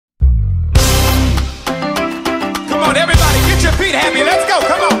feet happy. Let's go.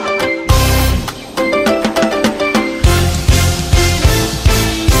 Come on.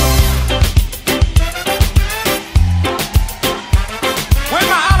 Where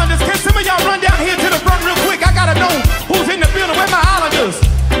my islanders? Can some of y'all run down here to the front real quick? I gotta know who's in the building. Where my islanders?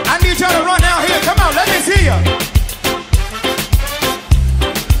 I need y'all to run down here. Come on, let me see ya.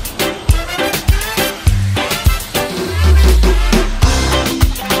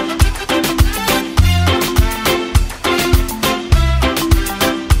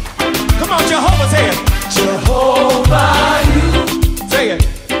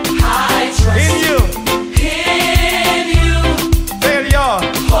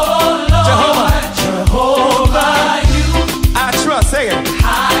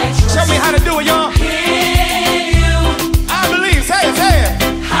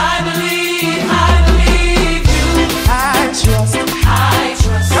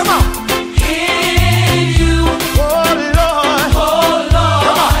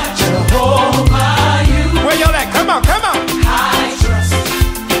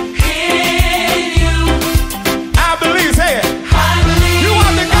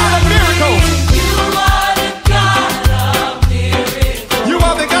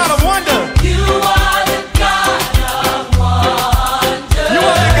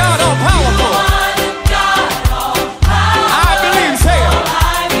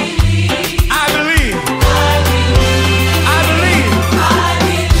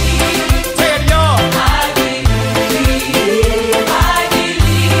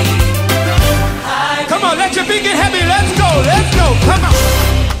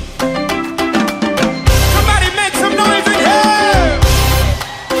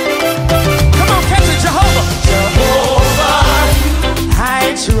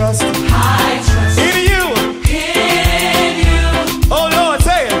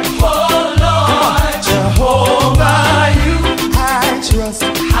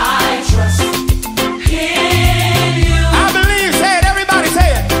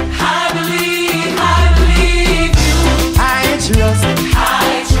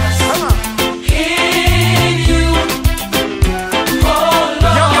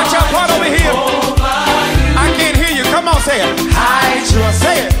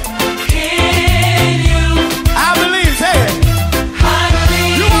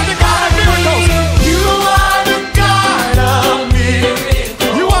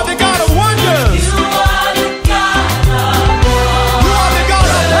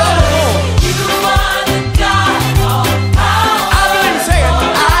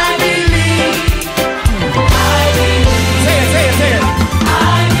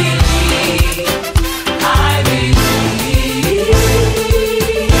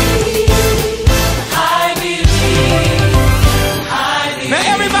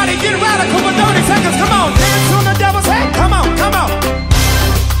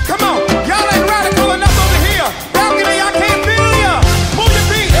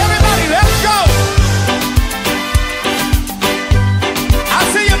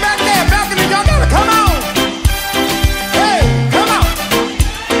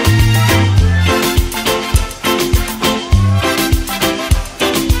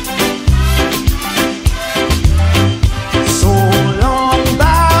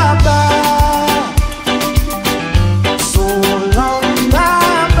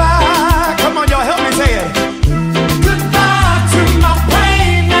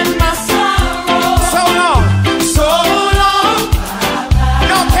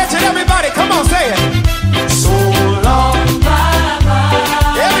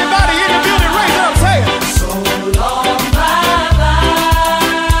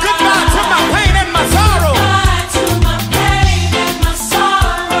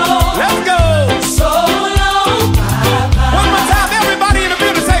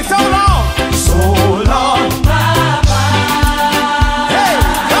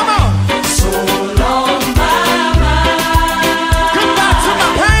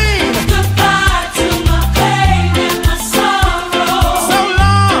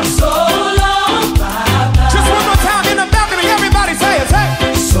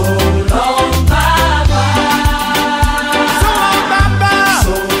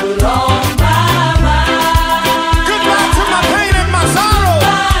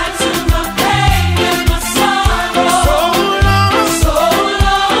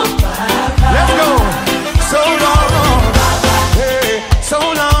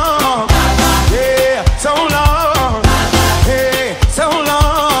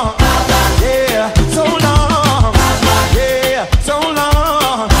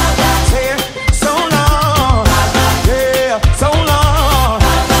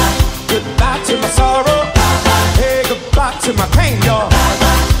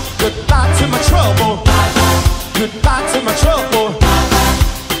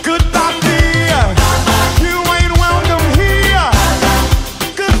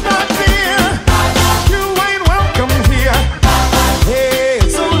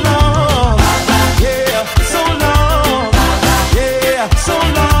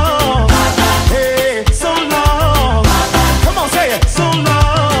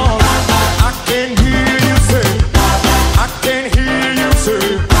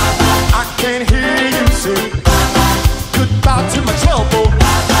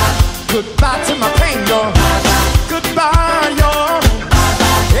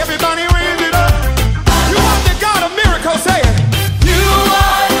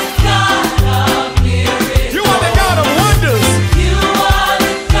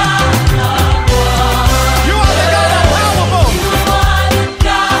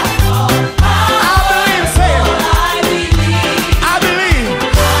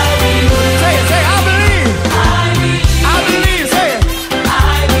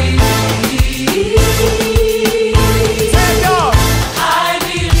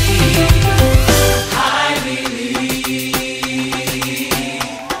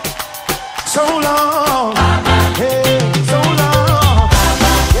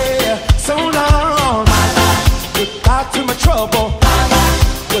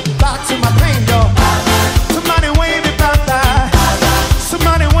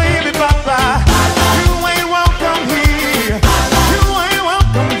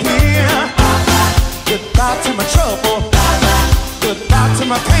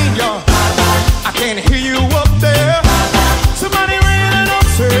 can't, y'all. I can't hear you up there. Somebody raise it up,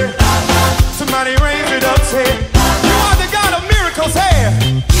 say. Somebody raise it up, say. You are the God of miracles, hey.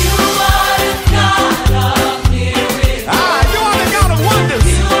 You are the God of miracles. You are the God of wonders.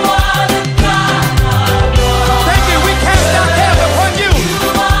 You are the God of wonders. Thank you. We cast down hell upon you.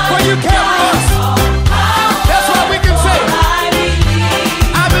 For you care for us. That's why we can say, I believe.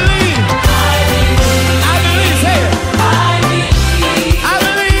 I believe. I believe. I believe. Say it. I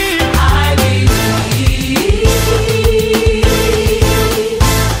believe. I believe.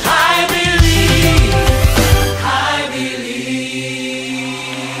 I believe. I believe. I believe.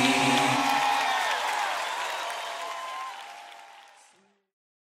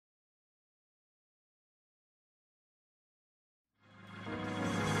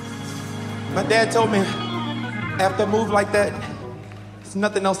 My dad told me, after a move like that, there's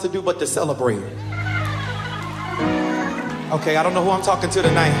nothing else to do but to celebrate. Okay, I don't know who I'm talking to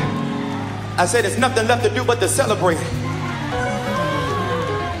tonight. I said there's nothing left to do but to celebrate.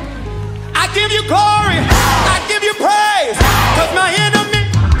 I give you glory, I give you praise, cause my enemy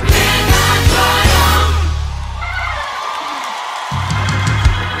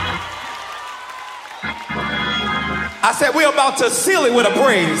I said we're about to seal it with a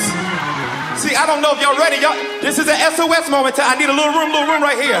praise. See, I don't know if y'all ready. Y'all, this is an SOS moment. I need a little room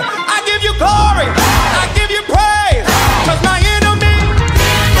right here. I give you glory. I give you praise. Cause my enemy.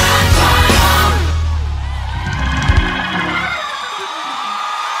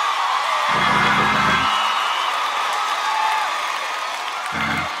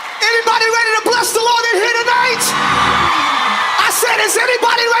 Anybody ready to bless the Lord in here tonight? I said, is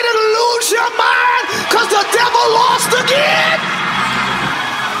anybody ready to lose your mind? Cause the devil lost again.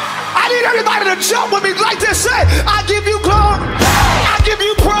 I need everybody to jump with me like this. Say, I give you glory, I give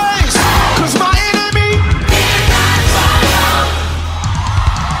you praise, cause my enemy.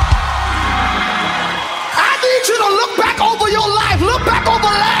 I need you to look back over your life, look back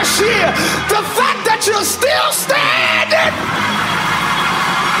over last year. The fact that you're still standing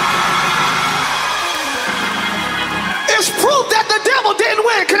is proof that the devil didn't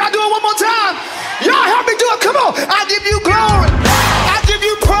win. Can I do it one more time? Y'all help me do it, come on. I give you glory, I give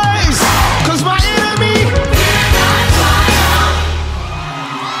you praise, cause my enemy.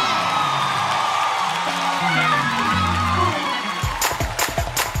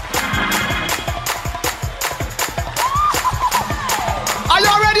 Are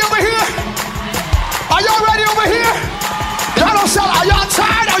y'all ready over here? Are y'all ready over here? Y'all don't sound, are y'all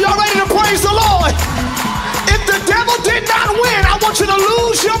tired? Are y'all ready to praise the Lord? If the devil did not win, I want you to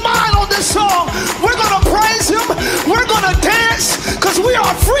lose your mind on this song. We're gonna praise him, we're gonna dance, because we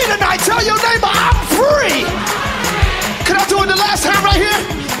are free tonight. Tell your neighbor, I'm free. Can I do it the last time right here?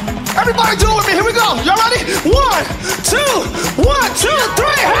 Everybody do it with me, here we go. Y'all ready? 1, 2, 1, 2,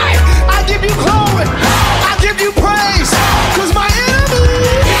 3, hey! I give you glory, I give you praise, because my enemy.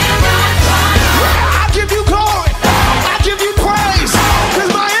 Yeah, I give you glory, I give you praise, because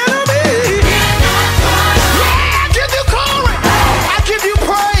my enemy. Yeah, I give you glory, I give you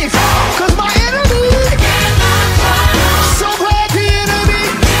praise, because my enemy. So glad the enemy.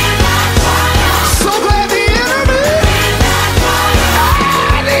 So glad the enemy.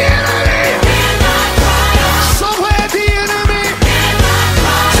 Ah, the enemy. So glad the enemy.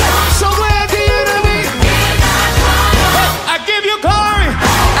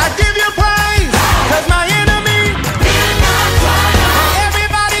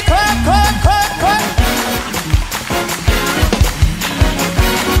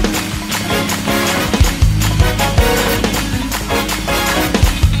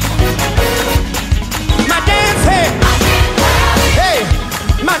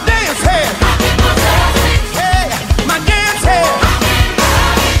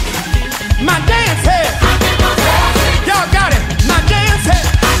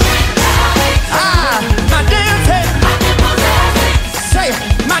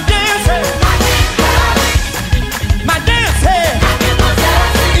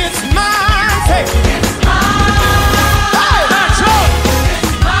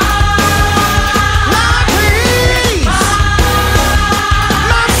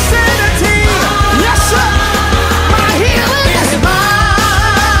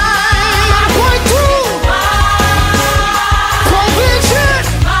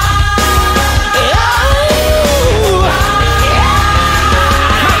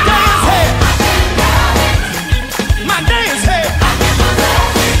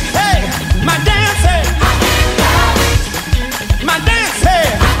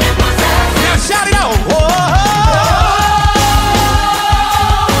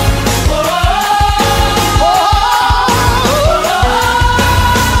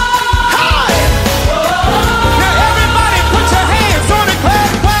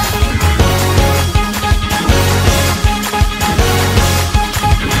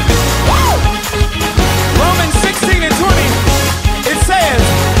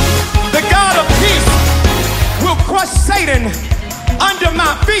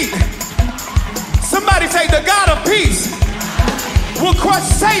 feet. Somebody say, the God of peace will crush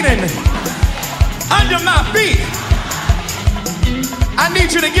Satan under my feet. I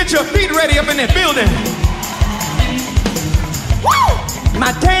need you to get your feet ready up in that building. Woo!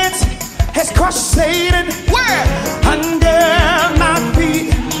 My dance has crushed Satan. Where? Under my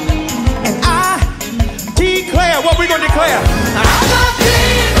feet. And I declare, what we gonna declare?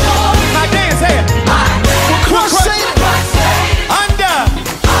 My dance here will crush Satan under.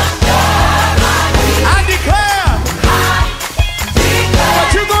 I declare. What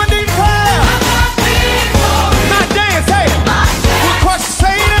you gonna declare? My dance here will crush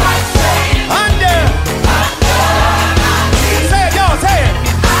Satan under. Say it, y'all, say it.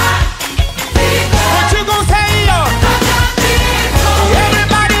 What you gonna say, y'all?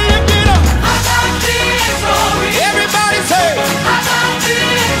 Everybody lift it up. Everybody say.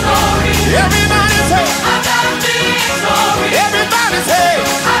 Everybody say. Everybody say.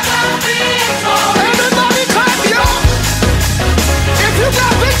 Everybody clap, y'all. If you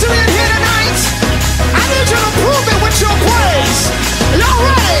got victory in here tonight, I need you to prove it with your praise. Y'all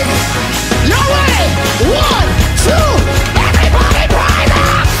ready? Y'all ready? 1, 2, everybody praise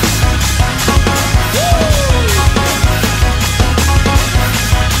up!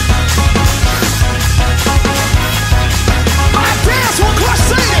 My dance will crush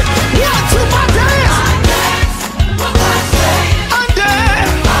Satan. 1, 2, my dance. Under.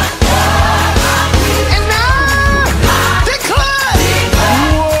 And now declare.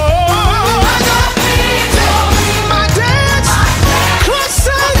 Whoa. My dance crush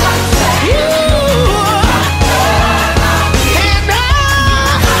Satan. And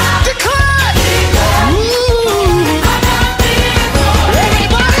now declare.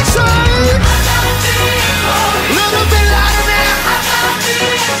 Everybody say. Little bit louder now.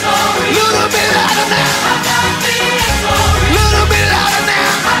 Little bit louder now. Little bit louder now.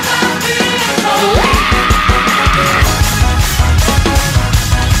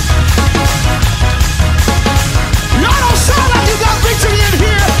 Y'all don't sound like you got victory in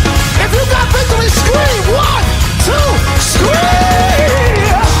here. If you got victory, scream. 1, 2, scream.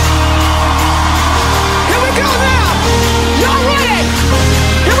 Here we go now. Y'all ready?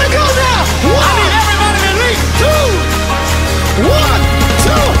 Here we go now. 1. I need everybody to leap. 2. 1,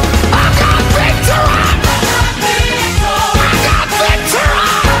 2. I got victory.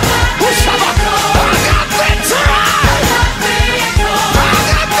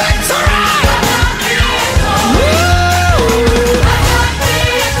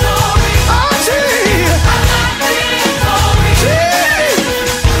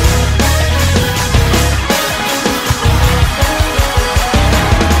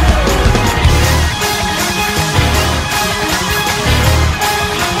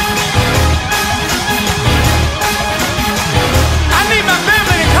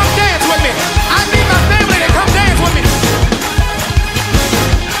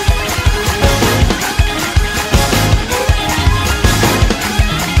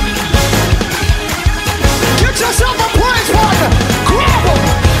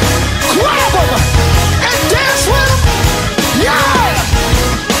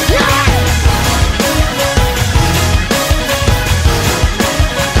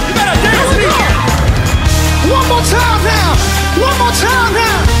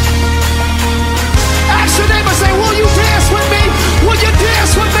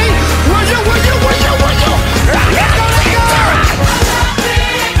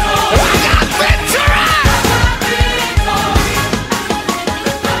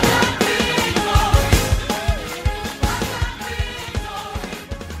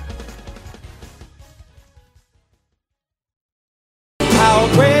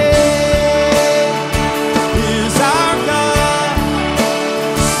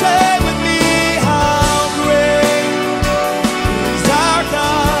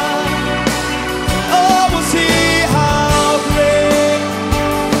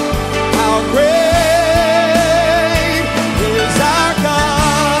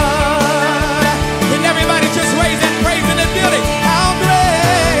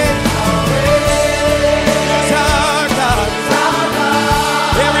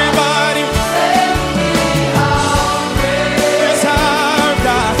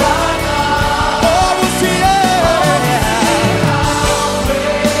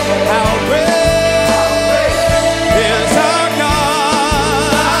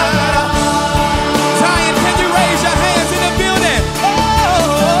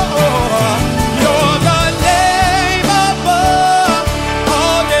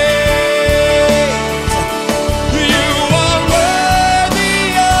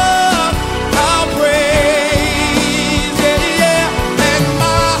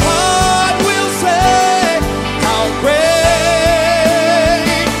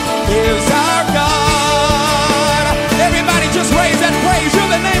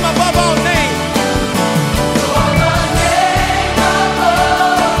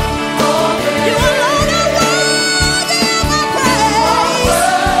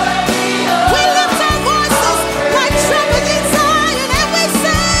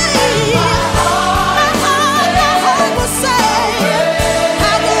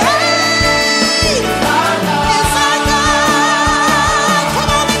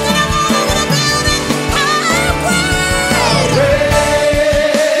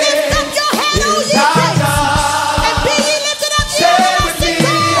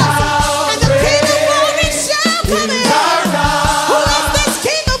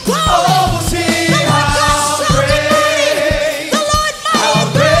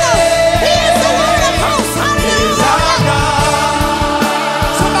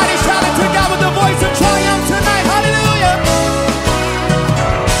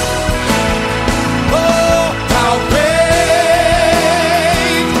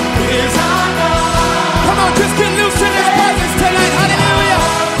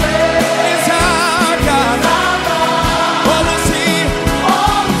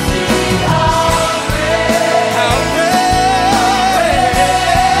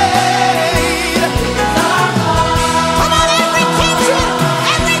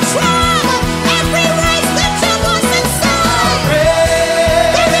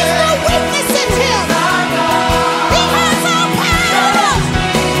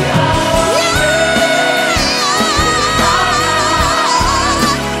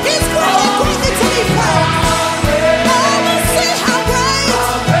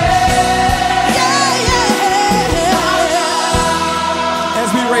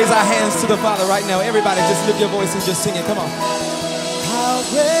 raise our hands to the Father right now. Everybody just lift your voice and just sing it. Come on. How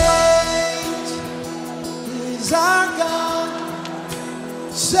great is our God?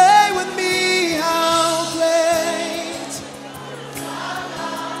 Say with me, how great.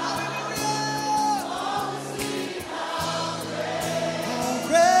 How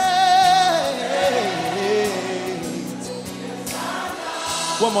great.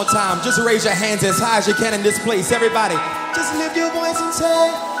 One more time. Just raise your hands as high as you can in this place. Everybody, Just lift your voice and say,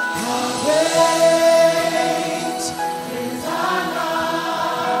 how great is our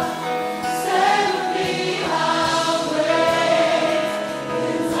God? Say with me, how great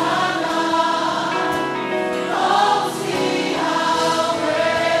is our God? Oh, see how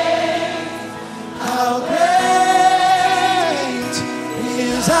great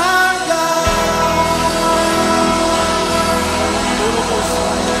is our God.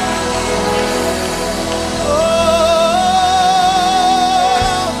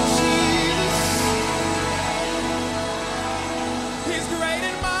 He's great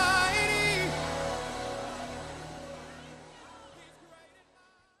and mighty.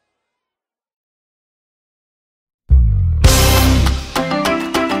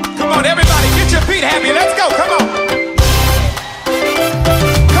 Come on, everybody, get your feet happy. Let's go. Come on.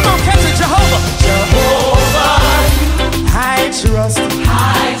 Come on, catch it, Jehovah. I trust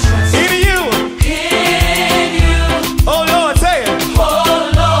in you. Oh Lord, say it.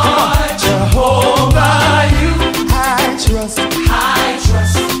 Jehovah, I trust. I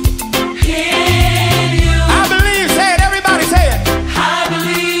believe. Say it. Everybody, say it.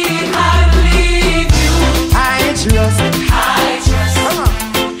 I trust. Come on.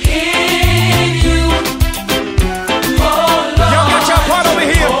 Y'all got your part over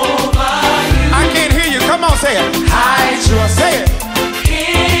here. I can't hear you. Come on, say it. I trust. Say it.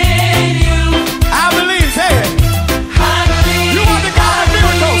 I believe. Say it. You are the God of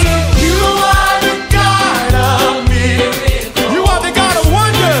miracles. You are the God of miracles. You are the God of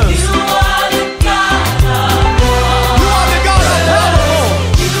wonders. You are the God of powerful.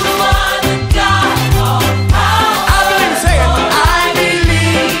 I believe. Say it. I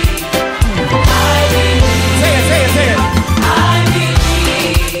believe. Say it. Say it. Say it.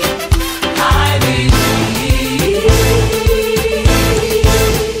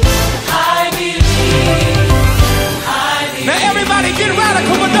 Now everybody get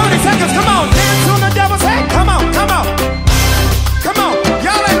radical for 30 seconds. Come on, dance on the devil's head. Come on, come on. Come on.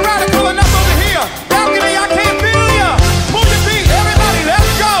 Y'all ain't radical enough over here. Balcony, I can't feel ya. Move your feet. Everybody,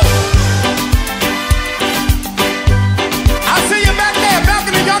 let's go. I see you back there.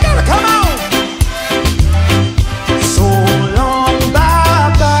 Balcony, y'all gotta come on. So long,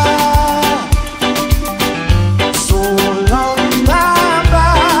 bye-bye. So long,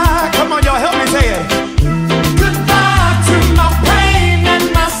 bye-bye. Come on, y'all, help me say it. Goodbye to my pain and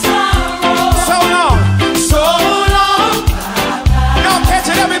my sorrow. So long, so long. Y'all catch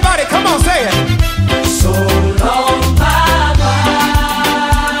it, everybody. Come on, say it. So long, bye-bye.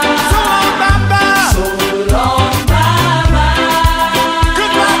 So long, bye-bye. So long, bye-bye.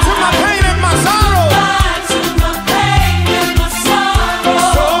 Goodbye to my pain and my sorrow.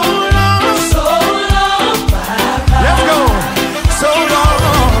 So long, bye-bye. Let's go. So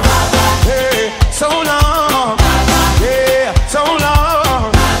long, hey, so long, yeah, so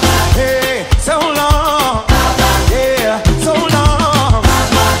long, hey, so long, yeah, so long,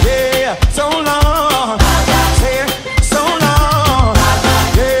 yeah, so long, say it, so long,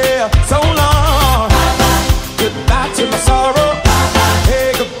 yeah, so long. Goodbye to my sorrow,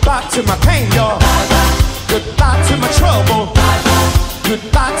 hey, goodbye to my pain, y'all. Goodbye to my trouble,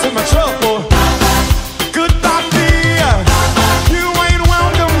 goodbye to my trouble. Goodbye, fear. You ain't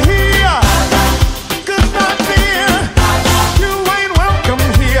welcome here. Goodbye, fear. You ain't welcome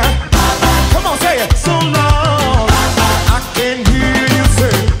here. Come on, say it. So long. I can hear you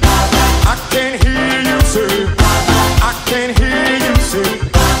say. I can hear you say. I can hear you say.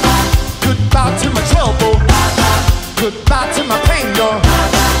 Goodbye to my trouble. Goodbye to my pain, y'all.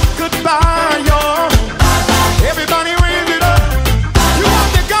 Goodbye, y'all. Everybody raise it up. You are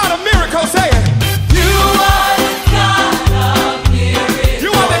the God of miracles.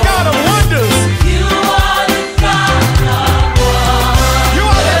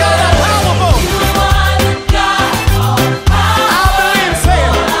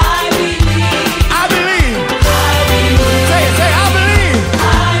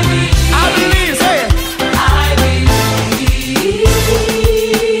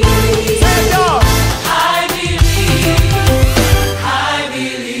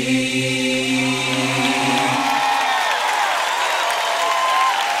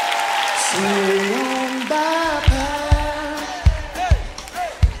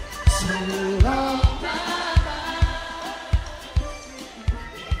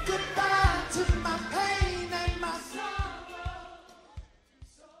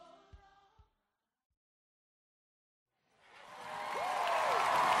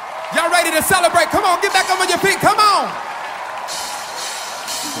 Y'all ready to celebrate? Come on, get back up on your feet. Come on.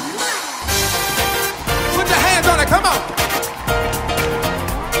 Put your hands on it. Come on.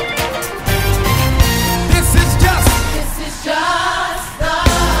 This is just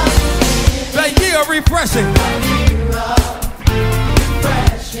the year of refreshing.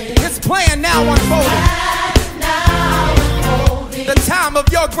 His plan now unfolding. The time of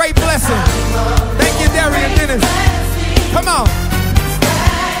your great blessing. Thank you, Darian Dennis. Come on.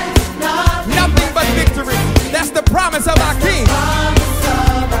 Nothing but victory. That's the promise of our King.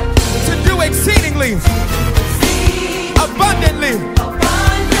 To do exceedingly, abundantly,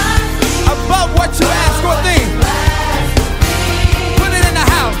 above what you ask or think. Put it in the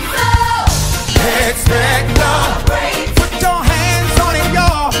house. Expect the break. Put your hands on it,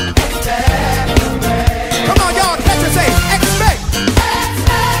 y'all. Come on, y'all. Catch it. Say, expect.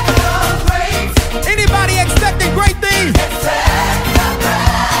 Anybody expecting great things?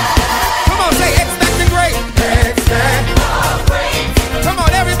 Come on, say expecting great. Come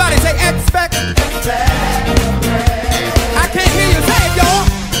on, everybody say expect. I can't hear you. Say it, y'all.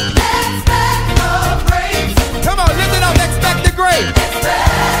 Come on, lift it up. Expect the great.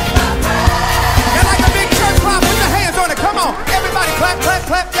 You're like a big church crowd. Put your hands on it. Come on. Everybody clap, clap,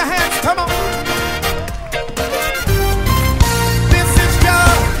 clap your hands. Come on.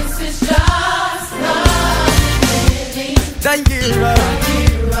 The year of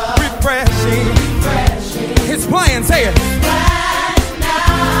refreshing. His plan, say it.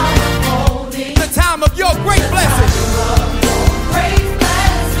 The time of your great blessing.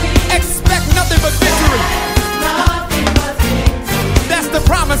 Expect nothing but victory. That's the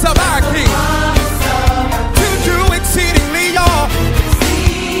promise of our King. To do exceedingly, y'all.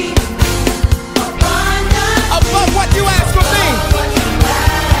 Above what you ask of me.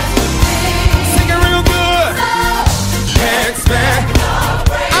 Sing it real good. Expect.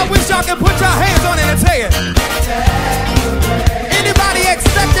 I wish y'all could put your hands on it and say it. Anybody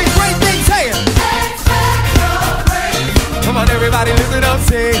expecting great things, say it. Come on, everybody, lift it up,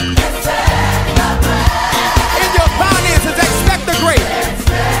 say it. In your finances, expect the great.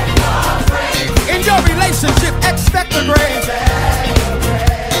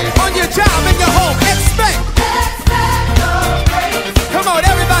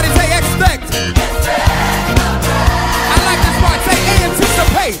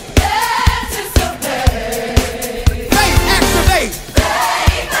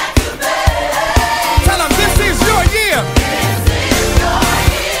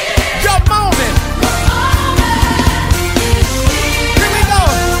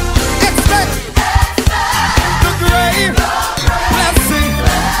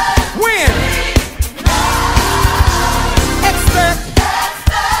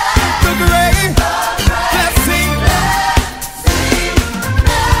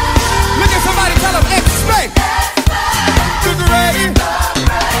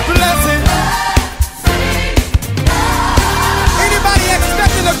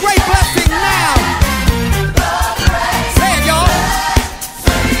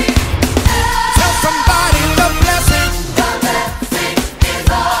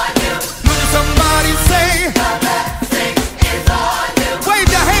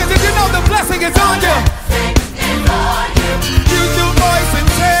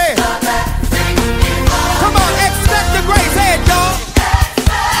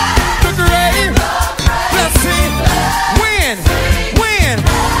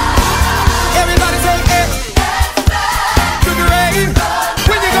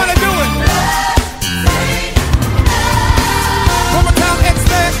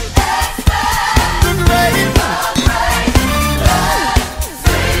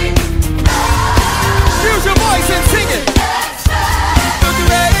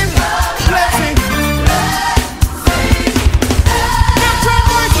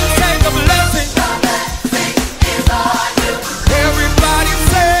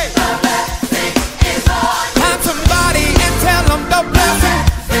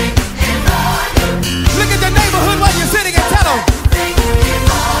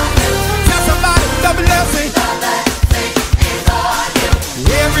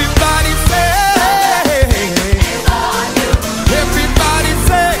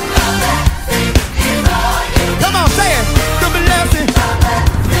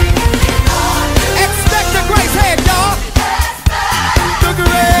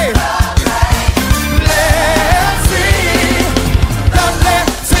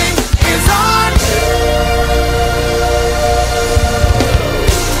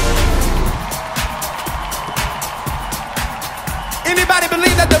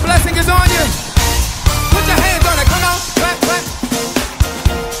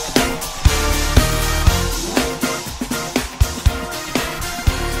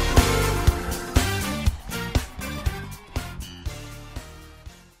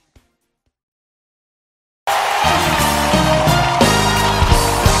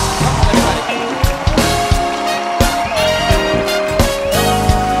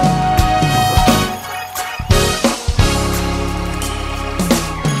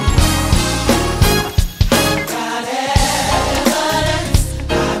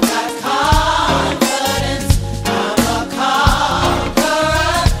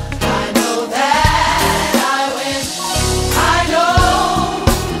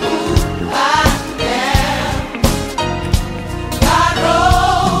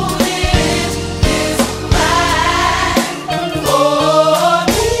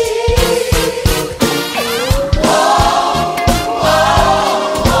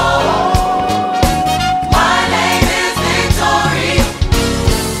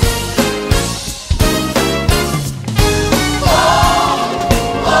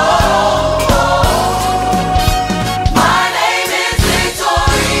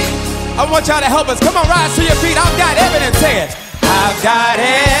 Somebody help us. Come on, rise to your feet. I've got evidence. Say it. I've got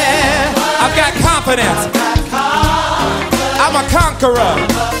it. I've got confidence. I'm a conqueror. I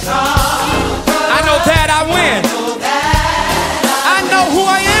know that I win. I know who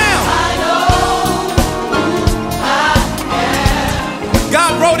I am.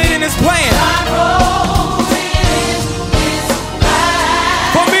 God wrote it in his plan.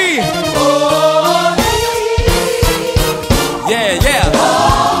 For me. Yeah, yeah.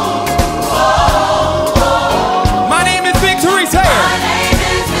 My name is Victory. Say it.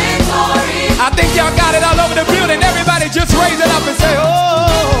 I think y'all got it all over the building. Everybody just raise it up and say, oh.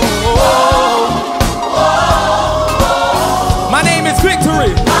 My name is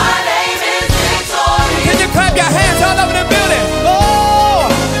Victory. My name is Victory. Can you clap your hands all over the building? Oh,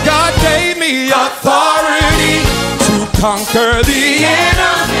 God gave me authority to conquer the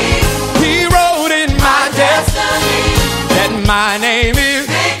enemy. He wrote in my destiny that my name is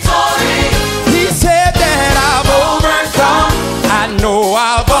Victory. He said that I've overcome. I know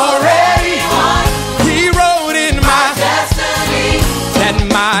I've already won. He wrote in my Destiny. that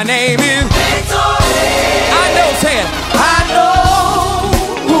my name is Victory. I know, say it. I know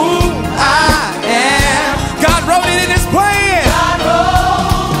who I am. God wrote it in his plan. God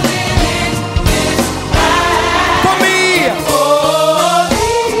wrote it in his plan. For me.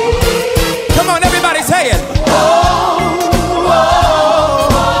 Come on, everybody say it.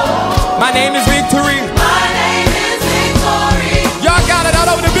 My name is Victory. My name is Victory. Y'all got it all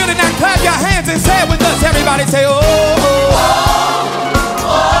over the building. Now clap your hands and say it with us. Everybody say, oh.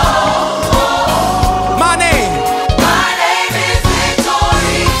 My name. My name is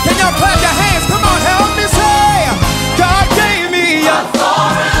Victory. Can y'all clap your hands? Come on, help me say. God gave me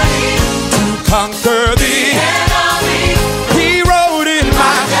Authority. to conquer the Enemy. He wrote in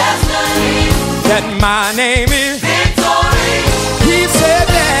my Destiny. that my name is Victory. He said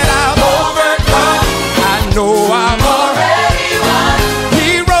that I've overcome. I know I'm already Won.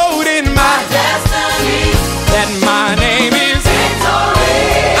 He wrote in my Destiny. that my name is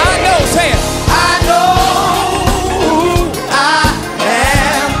Victory. I know, say it. I know who I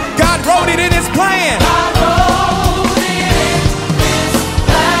am. God wrote it in his plan. God wrote it in his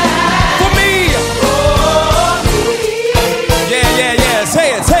plan. For me. Yeah, yeah, yeah. Say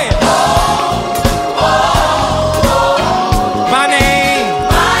it, say it. My name.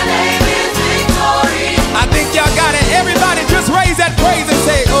 My name is Victory. I think y'all got it. Everybody just raise that praise and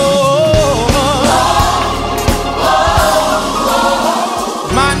say, oh.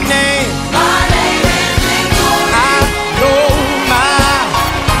 My name. My name is Victory. I know my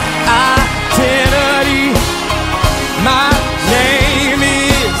identity. My name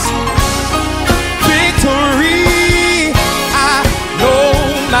is Victory. I know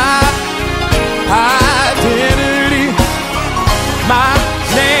my identity. My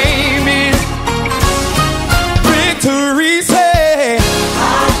name is Victory. Say,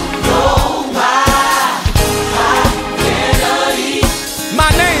 my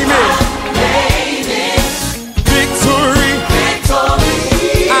name is Victory.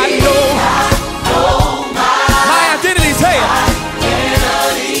 Victory. I know my identity. Say it.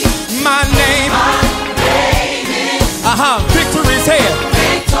 My name. Victory. Say it.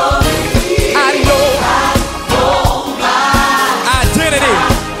 Victory. I know identity.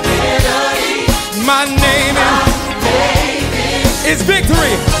 My name is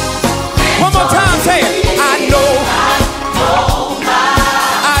Victory. One more time. Say it. I know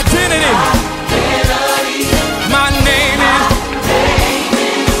identity. My name is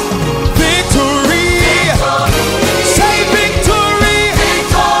Victory. Say victory.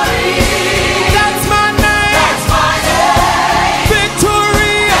 Victory. That's my name. That's my name.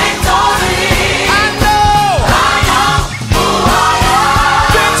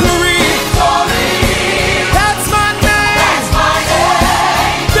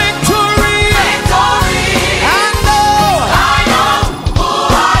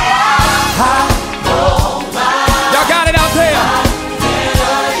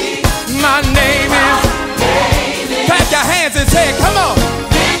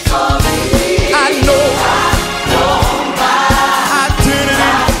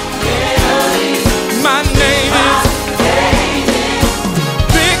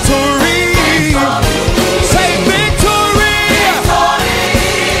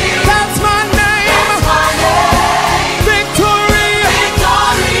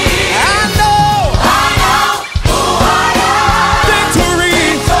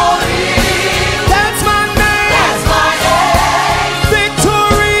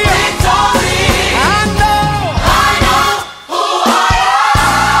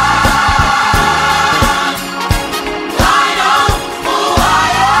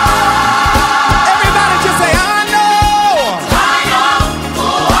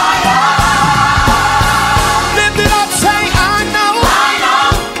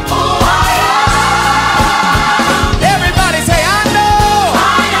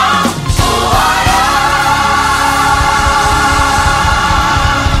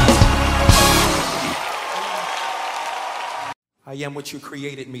 I am what you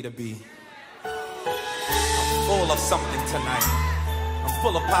created me to be. I'm full of something tonight. I'm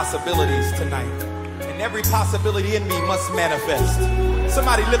full of possibilities tonight. And every possibility in me must manifest.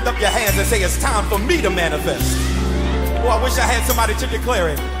 Somebody lift up your hands and say, it's time for me to manifest. Oh, I wish I had somebody to declare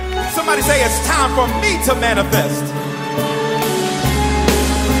it. Somebody say, it's time for me to manifest.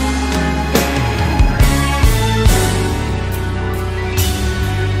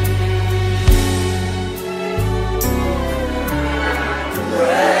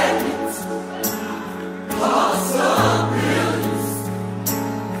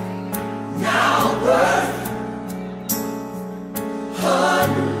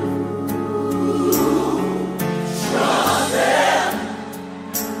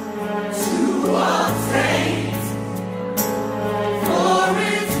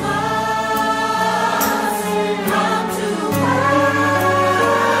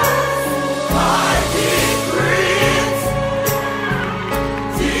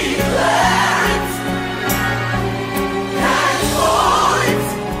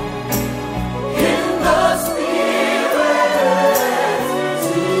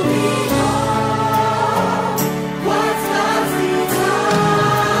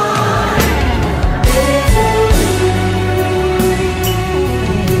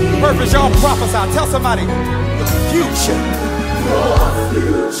 Y'all prophesy. Tell somebody your future.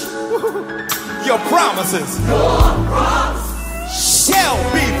 Your promises shall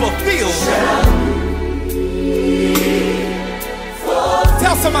be fulfilled.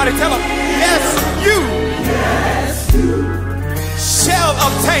 Tell somebody, tell them, yes, you shall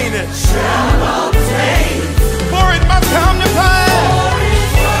obtain it. For it must come to pass.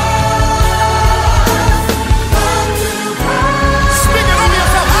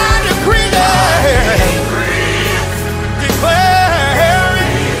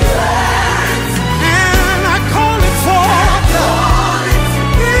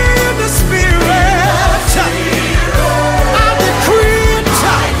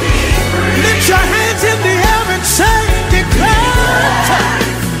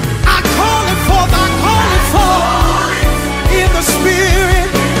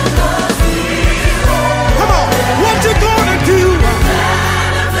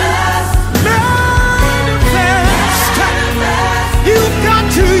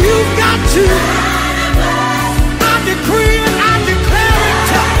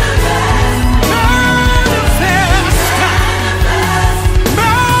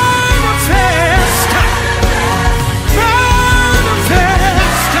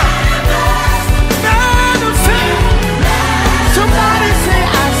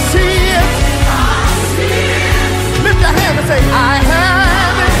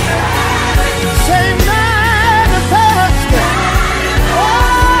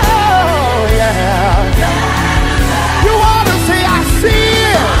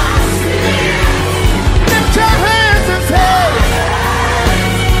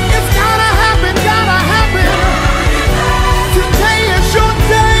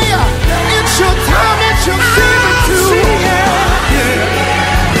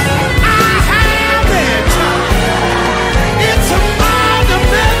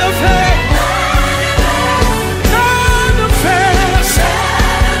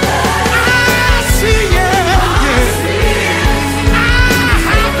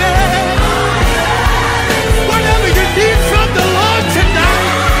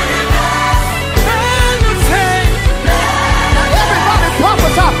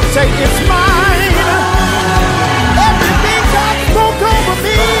 Say it's mine. Everything God spoke over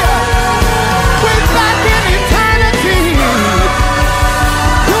me way back in eternity.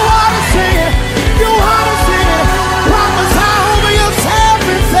 You ought to say it. You ought to say it. Prophesy over yourself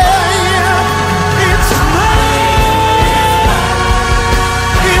and say it's mine.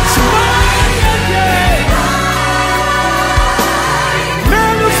 It's mine.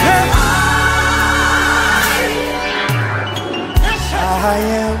 Manifest. I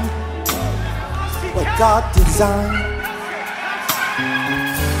am what God designed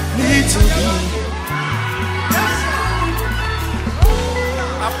me to be.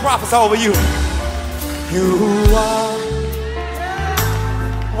 I prophesy over you. You are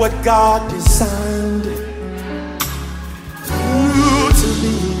what God designed you to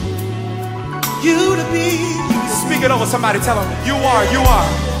be. You to be. Speak it over somebody. Tell them you are. You are.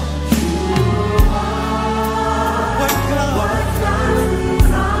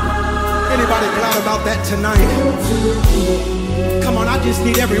 Anybody glad about that tonight? Come on, I just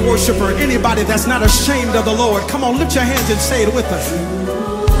need every worshiper, anybody that's not ashamed of the Lord. Come on, lift your hands and say it with us.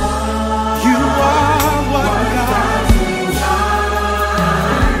 You are what God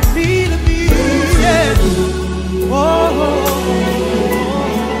made me to be. Yeah. Oh.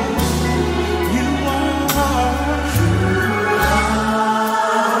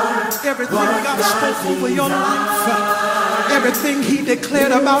 God spoke over your life, everything he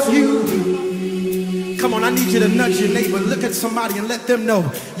declared about you. Come on, I need you to nudge your neighbor, look at somebody and let them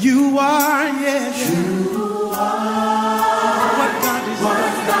know you are, yes, you are what God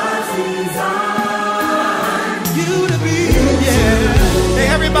designed you to be, yeah. Hey,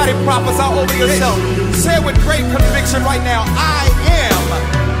 everybody prophesy over yourself. Say it with great conviction right now. I am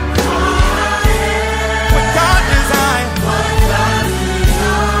what God designed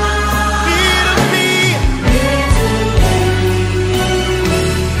me to be.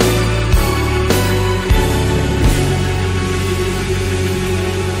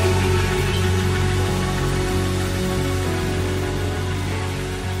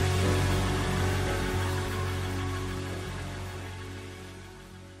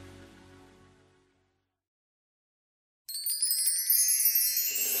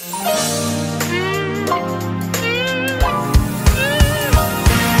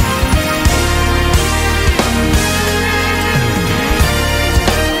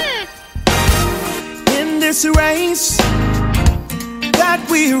 This race that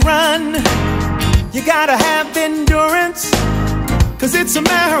we run, you gotta have endurance, 'cause it's a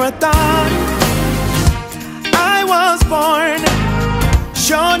marathon. I was born,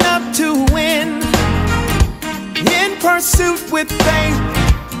 shown up to win, in pursuit with faith,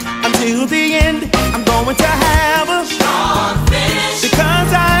 until the end. I'm going to have a strong finish,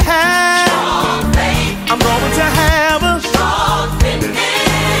 because I have strong faith. I'm going to have a strong finish.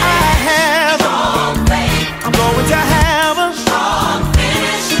 I have strong faith. I'm going to have a strong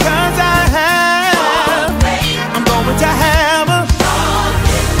finish, because I have strong faith. I'm going to have a strong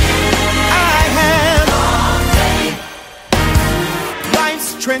finish. I have strong faith.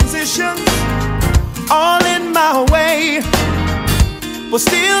 Life's transitions all in my way, but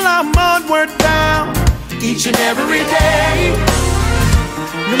still I'm onward bound each and every day.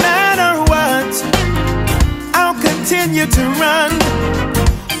 No matter what, I'll continue to run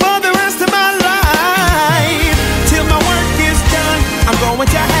for the rest of my life, till my work is done. I'm going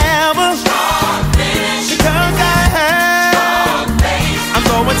to have a strong finish, because I have strong faith. I'm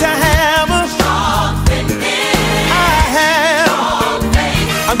going to have a strong finish. I have strong faith.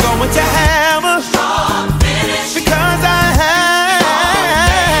 I'm going to have a strong finish, because I have.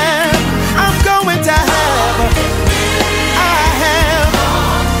 I'm going to have a I have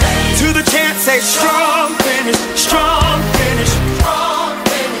strong faith. To the chant, say strong finish, strong finish.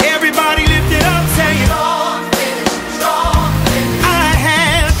 Everybody lift it up, say it. I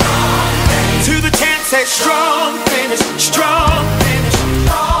have. To the chant, say strong finish, strong finish.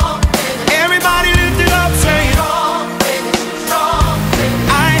 Everybody lift it up, say it.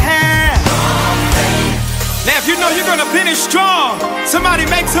 I have. Now if you know you're gonna finish strong, somebody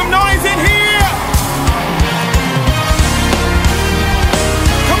make some noise in here.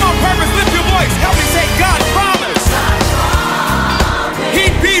 Come on, purpose, lift your voice. Help me say God promised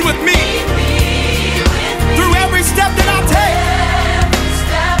He'd be with me through every step that I take.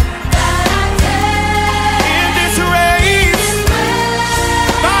 In this race,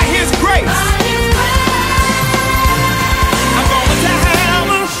 by His grace, I'm going to have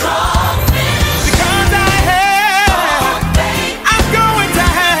a strong finish, because I have. I'm going to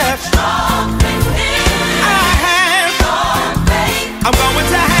have strong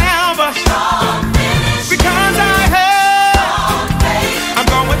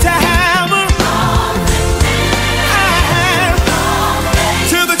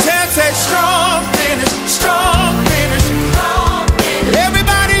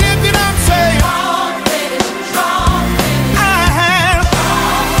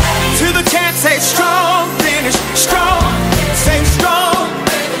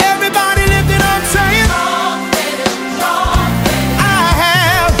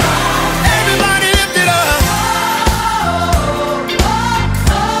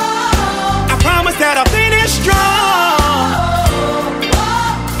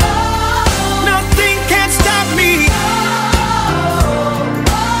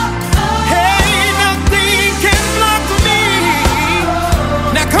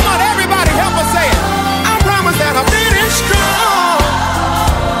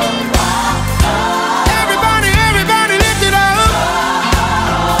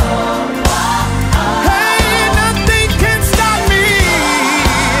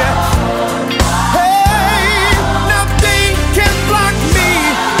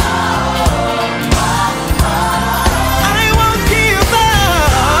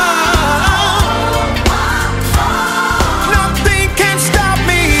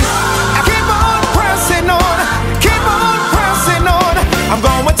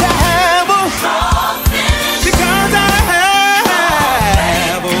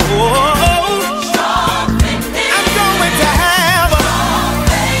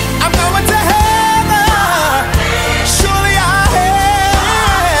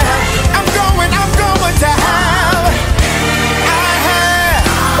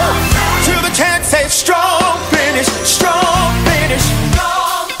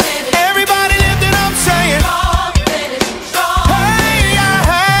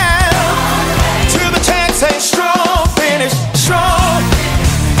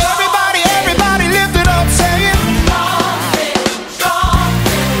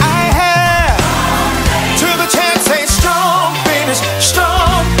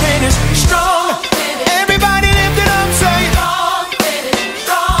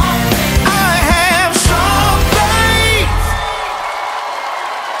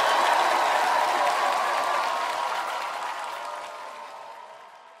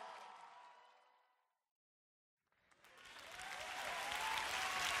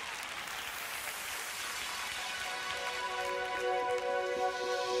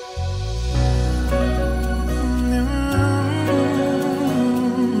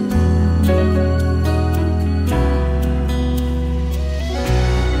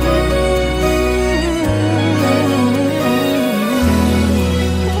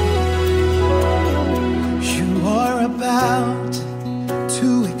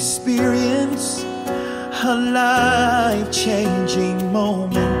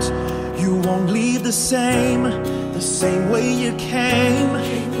the same way you came.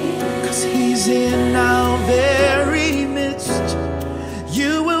 'Cause he's in our very midst.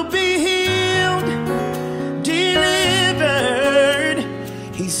 You will be healed, delivered.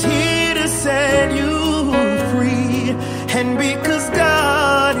 He's here to set you free. And because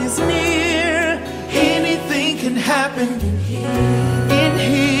God is near, anything can happen in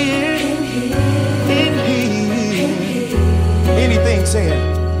here. Anything, say it.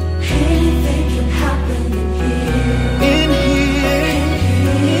 Anything can happen in here.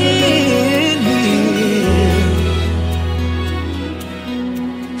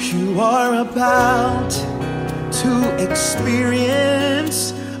 You are about to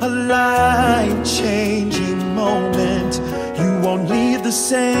experience a life-changing moment. You won't leave the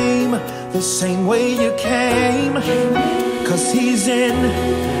same way you came. 'Cause he's in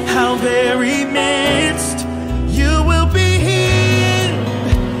our very midst. You will be healed,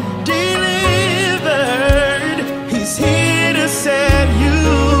 delivered. He's here to set you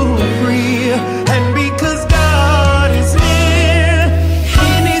free. And because God is near,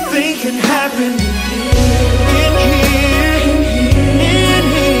 anything can happen in here.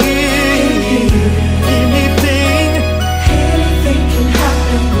 Anything can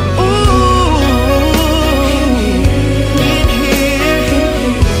happen.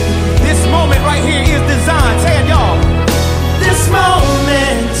 This moment right here is designed. Say it, y'all. This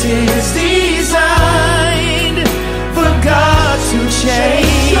moment is designed for God to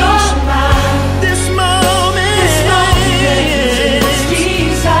change your mind. This moment is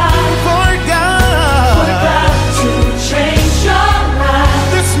designed for God to change your life.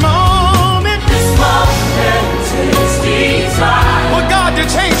 This moment This moment is designed for God to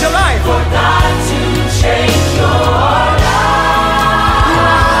change your life. for God to change your life.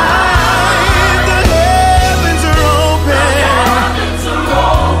 The heavens are open. Heavens are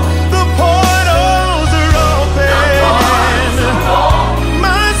open. The portals are open.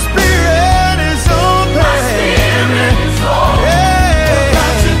 My spirit is open.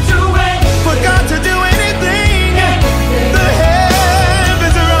 Yeah. To do it. For God to do anything, the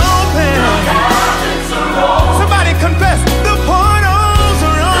heavens are open. Heavens are open. Somebody confess, the portals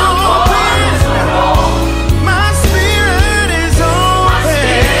are open. My spirit is open.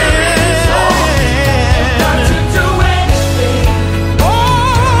 To do anything. Oh,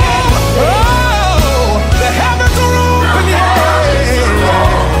 the heavens are open, yeah.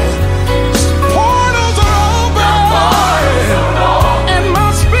 Portals are open. And my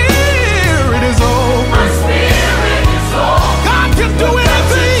spirit is open. Spirit is open. God can do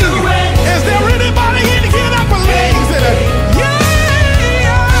anything. Is there anybody in here that believes it?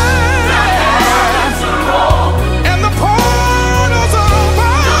 Yeah. Heavens are open. And the portals are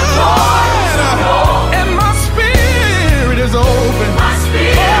open. And my spirit is open. My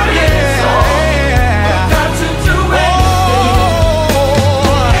spirit is open. Yeah. Got to do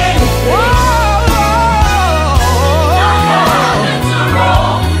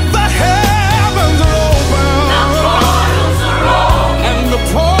The heavens are open. And the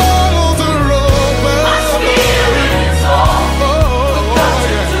portals are open.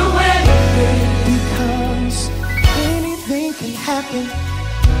 Because anything can happen.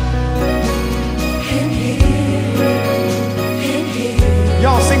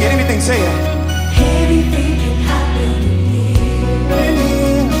 Y'all sing it. Anything, say it. Anything can happen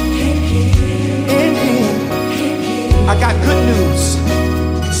In here. I got good news.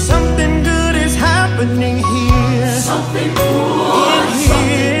 Something good is happening here. Something In good.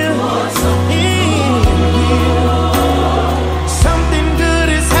 here. Something good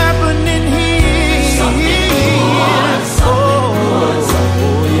is happening here. Something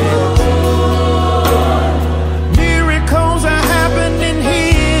good. Miracles are happening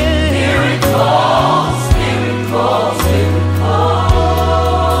here. Miracles.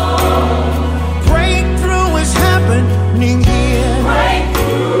 Breakthrough is happening here.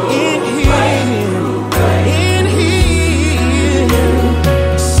 Breakthrough. In here. In here.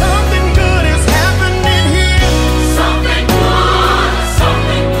 Something good is happening here. Something good.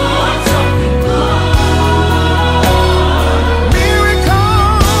 Something good. Something good.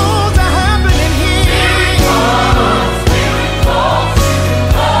 Miracles are happening here.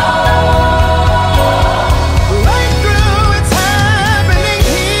 Breakthrough is happening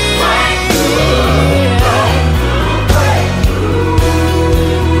here.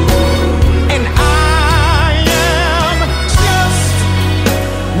 And I am just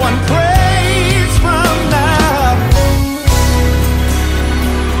one praise from now.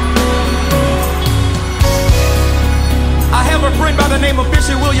 I have a friend by the name of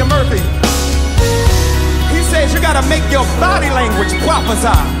Bishop William Murphy. He says you gotta make your body language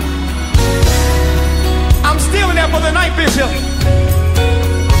prophesy. I'm stealing that for the night, Bishop.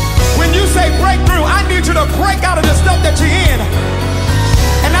 When you say breakthrough, I need you to break out of the stuff that you're in.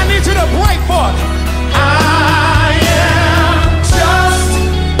 And I need you to break forth. I am just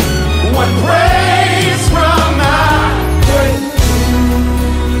one praise from my breakthrough.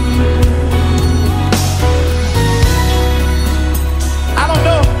 I don't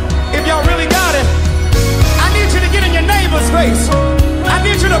know if y'all really got it. I need you to get in your neighbor's face. I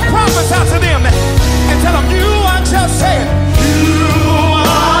need you to prophesy to them and tell them you are just saying, you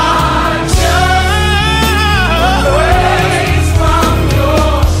are just praise from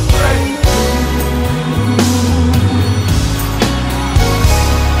your breakthrough.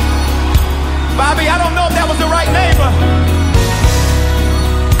 Bobby, I don't know if that was the right neighbor.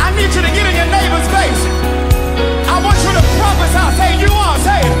 I need you to get in your neighbor's face. I want you to prophesy, say you are,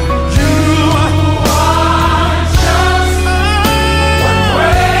 say it. You are just one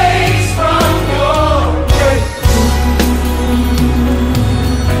praise from your breakthrough.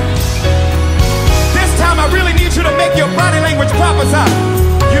 This time I really need you to make your body language prophesy.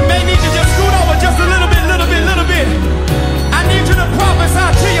 You may need to just scoot over just a little bit, little bit, little bit. I need you to prophesy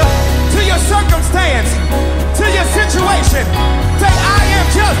to your circumstance, to your situation. Say, I am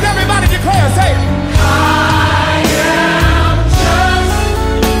just. Everybody declare, say, I am just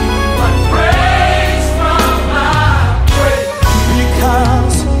one praise from my breakthrough.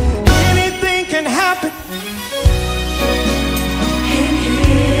 Because anything can happen.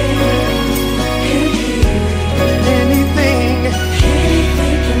 Anything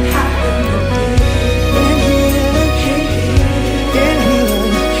can happen in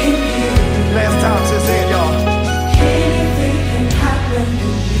here. Last time, just say it, y'all. Anything can happen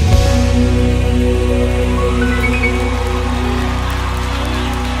in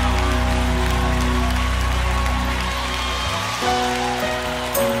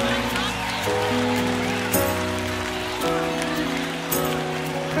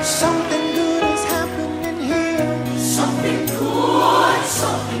something good is happening here. Something good,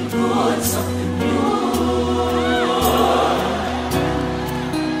 something good, something good.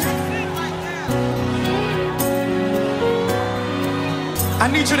 I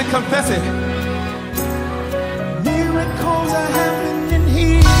need you to confess it. Miracles are happening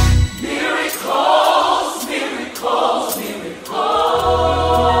here. Miracles, miracles, miracles.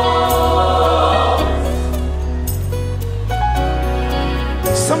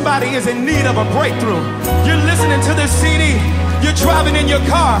 Somebody is in need of a breakthrough. You're listening to this CD. You're driving in your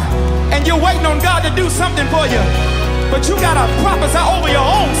car, and you're waiting on God to do something for you. But you gotta prophesy over your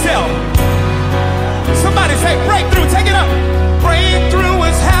own self. Somebody say breakthrough. Take it up. Breakthrough.